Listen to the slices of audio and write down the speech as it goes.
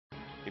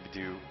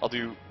I'll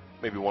do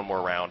maybe one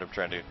more round. I'm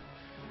trying to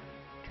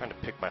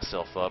pick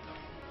myself up.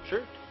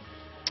 Sure.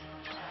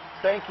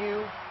 Thank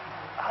you.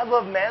 I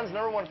love man's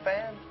 #1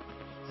 fan.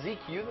 Zeke,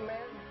 you the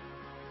man?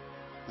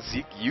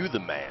 Zeke, you the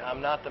man. I'm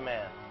not the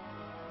man.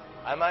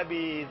 I might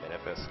be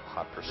NFS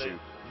Hot Pursuit.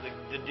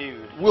 the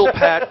dude. Will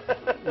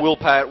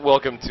Pat,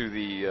 welcome to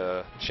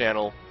the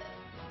channel.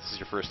 This is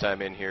your first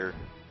time in here.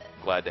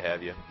 Glad to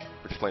have you.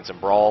 We're just playing some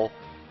Brawl.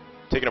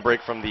 Taking a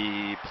break from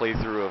the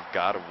playthrough of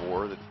God of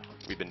War that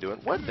we've been doing.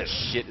 What the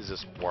shit is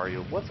this,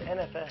 Wario? What's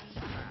NFS?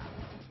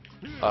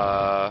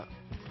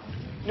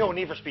 No,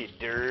 Need for Speed.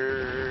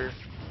 Durr.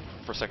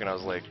 For a second I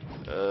was like,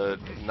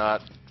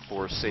 not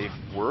for safe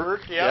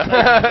work? Yeah,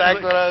 that's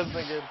exactly what I was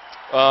thinking.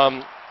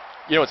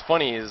 You know what's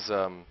funny is,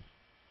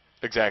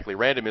 exactly,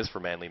 random is for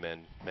manly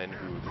men.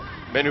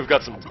 Men who've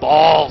got some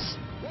balls.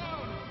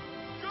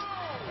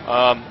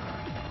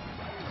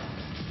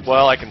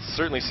 Well, I can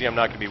certainly see I'm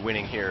not going to be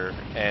winning here,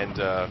 and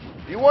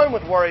you won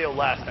with Wario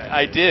last time.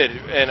 I did,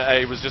 and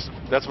I was just,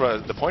 that's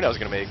what the point I was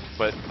going to make,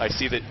 but I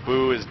see that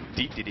Boo is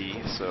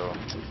DDD, so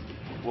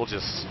we'll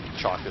just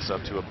chalk this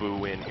up to a Boo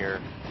win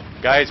here.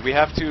 Guys, we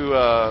have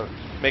to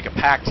make a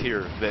pact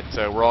here that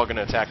we're all going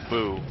to attack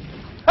Boo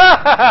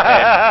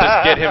and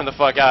just get him the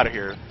fuck out of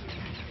here.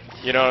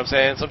 You know what I'm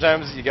saying?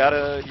 Sometimes you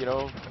gotta, you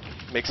know,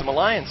 make some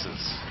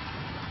alliances.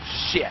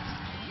 Shit.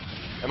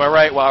 Am I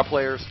right, WoW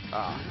players?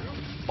 Ah,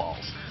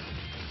 balls.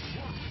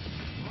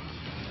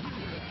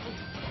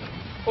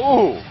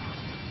 Ooh,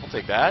 I'll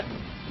take that.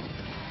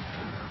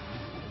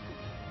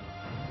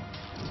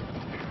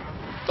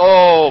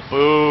 Oh,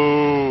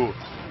 Boo.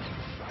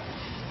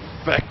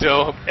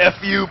 Vecto,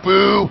 F you,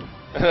 Boo.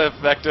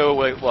 Vecto,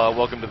 well,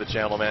 welcome to the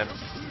channel, man.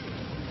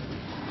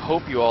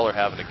 Hope you all are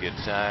having a good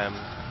time.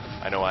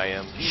 I know I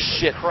am. Jesus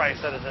Shit.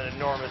 Christ, that is an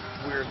enormous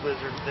weird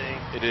lizard thing.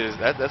 It is.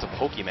 That's a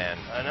Pokemon.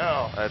 I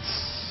know.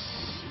 That's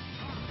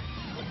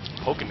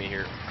poking me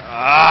here.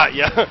 Ah,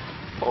 yeah.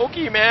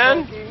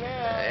 Pokemon.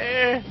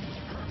 Pokemon.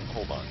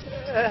 Hold on.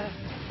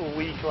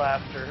 Weak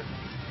laughter.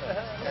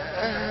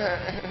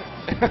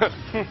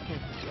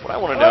 What I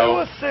want to know. I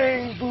was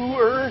saying Boo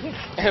Earns.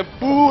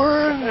 Boo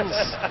Earns.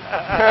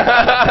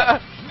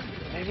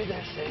 Maybe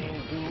they're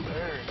saying Boo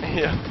Earns.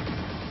 Yeah.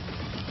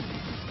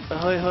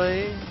 Ahoy,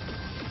 hoy.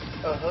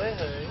 Ahoy,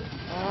 hoy.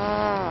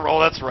 Oh,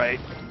 that's right.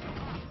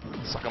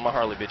 Suck on my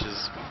Harley,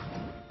 bitches.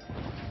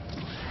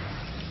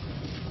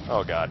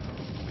 Oh, God.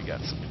 We got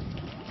some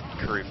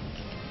curry,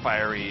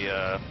 fiery,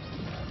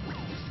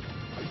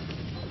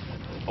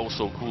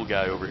 oh-so-cool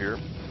guy over here.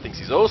 Thinks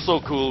he's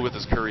oh-so-cool with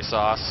his curry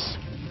sauce.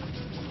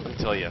 Let me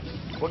tell you.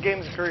 What game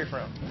is curry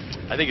from?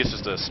 I think it's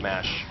just a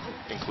Smash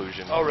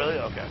inclusion. Oh, really?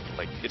 Okay.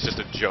 Like, it's just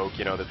a joke,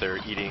 you know, that they're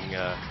eating,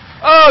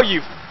 Oh,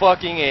 you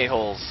fucking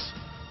a-holes.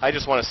 I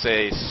just want to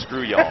say,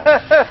 screw y'all.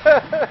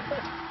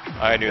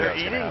 I knew that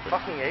was going to happen.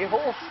 Fucking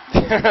a-holes?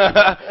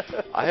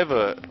 I have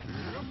a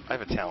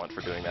talent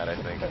for doing that, I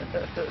think.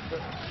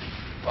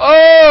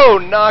 Oh,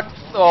 knocked.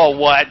 Oh,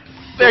 what?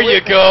 There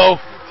you go.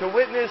 To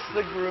witness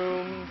the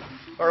groom,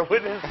 or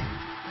witness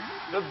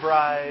the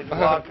bride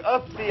walk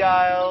up the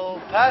aisle,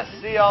 past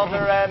the altar,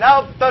 and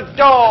out the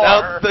door.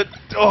 Out the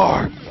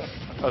door.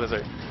 Oh, that's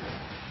right.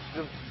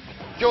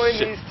 Join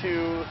these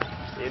two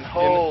in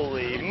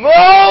holy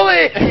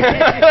moly!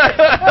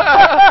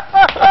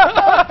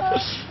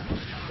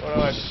 One of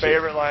my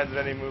favorite lines of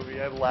any movie.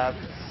 I've laughed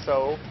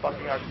so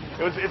fucking hard.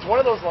 It's one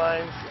of those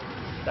lines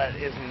that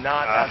is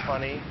not that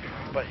funny,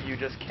 but you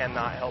just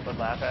cannot help but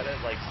laugh at it,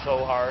 like,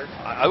 so hard.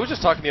 I was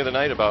just talking the other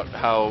night about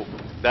how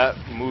that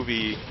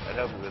movie... I'd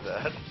help you with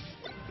that.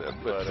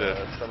 But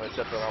somebody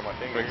stepped on all my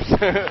fingers.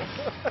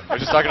 I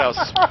was just talking about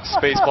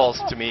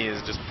Spaceballs to me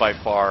is just by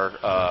far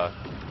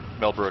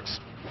Mel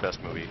Brooks'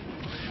 best movie.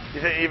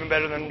 Is it even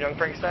better than Young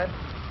Frankenstein?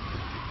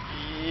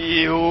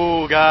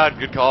 Oh God,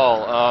 good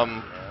call.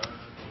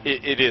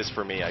 It is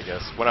for me, I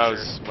guess. When I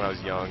was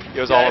young, it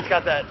was all. It's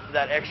got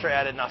that extra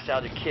added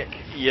nostalgic kick.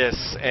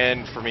 Yes,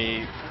 and for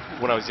me,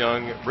 when I was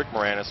young, Rick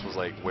Moranis was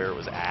like where it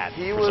was at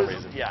for some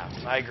reason. Yeah,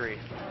 I agree.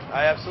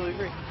 I absolutely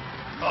agree.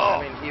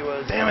 Oh, I mean, he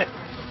was. Damn it.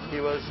 He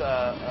was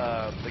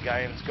the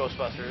guy in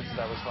Ghostbusters.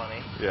 That was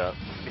funny. Yeah.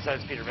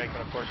 Besides Peter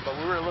Venkman, of course, but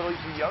we were a little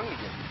too young to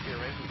get Peter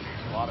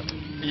Venkman. A lot of it.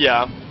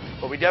 Yeah.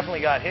 But we definitely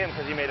got him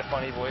because he made a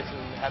funny voice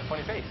and had a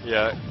funny face.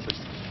 Yeah.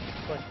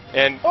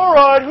 And all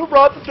right, who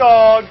brought the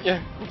dog? Yeah,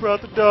 who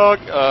brought the dog?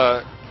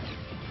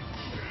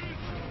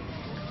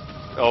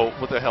 Oh,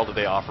 what the hell did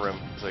they offer him?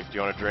 It's like, do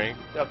you want a drink?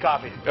 No,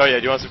 coffee. Oh yeah,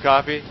 do you want some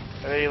coffee?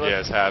 And then he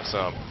Yes, have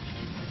some.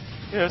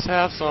 Yes,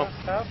 have some.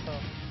 Yes, have some.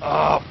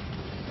 Oh.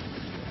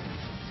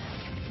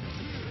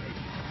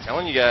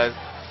 Telling you guys.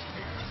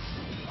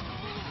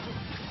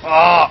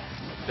 Oh,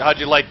 how'd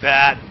you like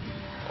that?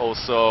 Oh,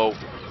 so.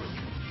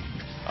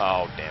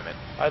 Oh, damn it.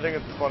 I think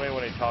it's funny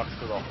when he talks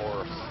to the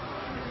horse.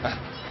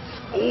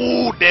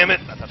 Oh, damn it.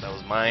 I thought that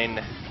was mine.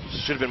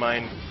 Should have been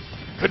mine.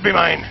 Could be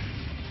mine.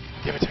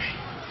 Give it to me.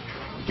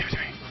 Give it to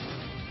me.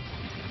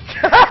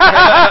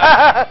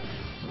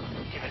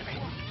 Give it to me.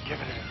 Give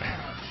it to me.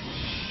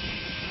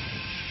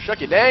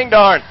 Shuck you dang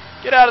darn.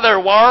 Get out of there,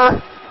 War.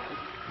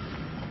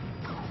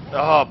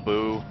 Oh,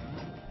 Boo.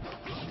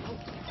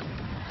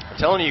 I'm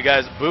telling you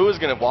guys, Boo is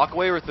going to walk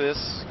away with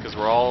this because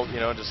we're all, you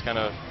know, just kind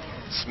of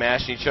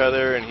smashing each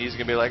other, and he's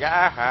going to be like,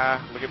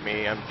 ah, look at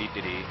me, I'm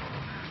DDD.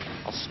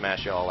 I'll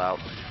smash you all out.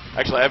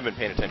 Actually, I haven't been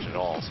paying attention at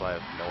all, so I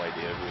have no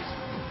idea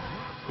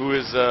who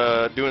is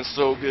doing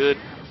so good.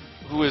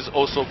 Who is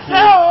oh so cool?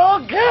 So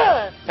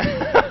good!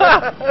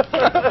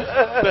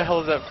 What the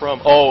hell is that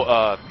from?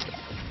 Oh,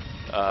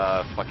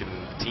 fucking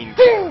Teen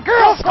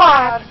Girl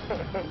Squad!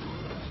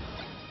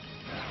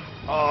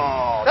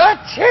 Oh, The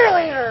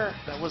cheerleader!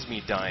 that was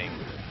me dying.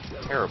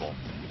 Terrible.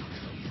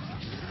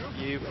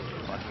 You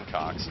fucking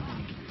cocks.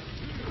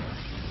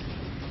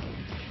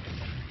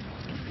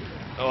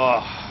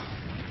 Oh.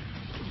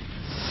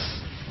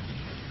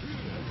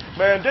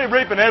 Man, they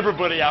raping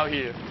everybody out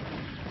here.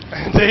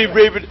 They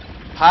raping.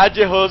 Hide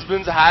your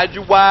husbands, hide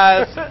your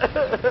wives.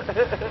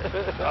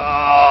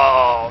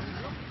 Oh.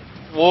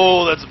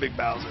 Whoa, that's a big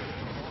Bowser.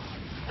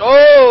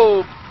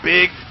 Oh,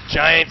 big,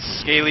 giant,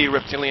 scaly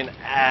reptilian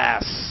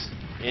ass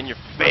in your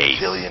face.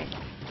 Reptilian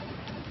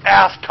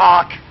ass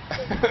cock.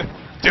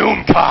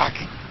 Doom cock.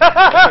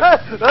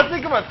 That's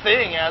become a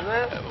thing, hasn't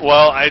it?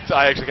 Well, I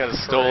actually kind of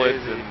stole it,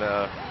 Crazy. and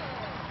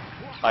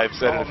I've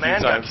said it a few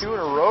man, times. got 2 in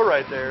a row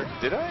right there.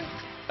 Did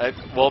I?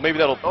 Well, maybe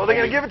that'll. Oh, they're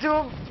gonna give it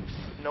to him?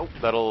 Nope.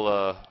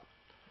 That'll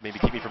maybe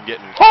keep me from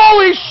getting.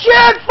 Holy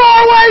shit!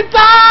 4-way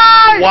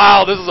tie!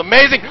 Wow, this is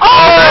amazing!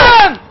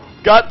 Oh, man!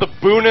 Got the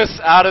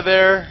Booness out of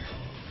there.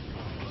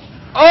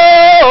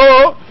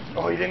 Oh!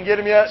 Oh, you didn't get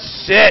him yet?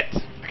 Shit!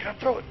 I gotta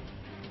throw it.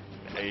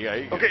 There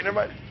you go. Okay, never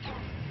mind.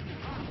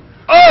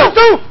 Oh!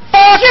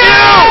 Fuck you!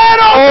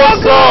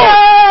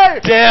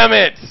 Also! Damn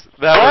it!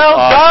 That Well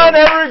was awesome.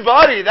 done,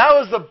 everybody. That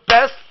was the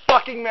best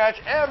fucking match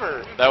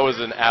ever. That was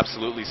an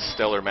absolutely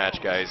stellar match,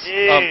 guys.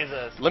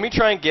 Jesus. Let me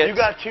try and get. You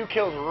got 2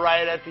 kills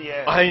right at the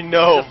end. I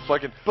know.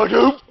 Fucking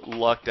Ba-doop.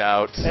 lucked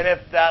out. And if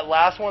that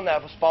last one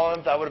that was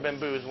falling, that would have been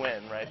Boo's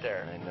win right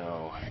there. I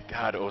know.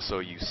 God, Oso,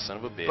 you son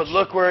of a bitch. But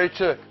look where he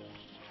took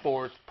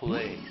 4th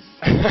place.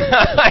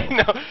 I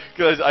know,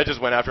 because I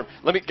just went after him.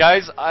 Let me,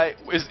 guys.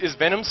 Is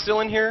Venom still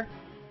in here?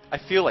 I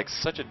feel like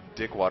such a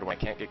dickwad when I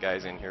can't get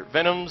guys in here.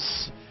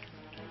 Venom's.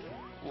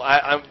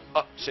 I'm.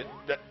 Oh shit.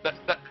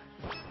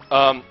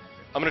 I'm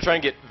gonna try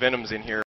and get Venoms in here.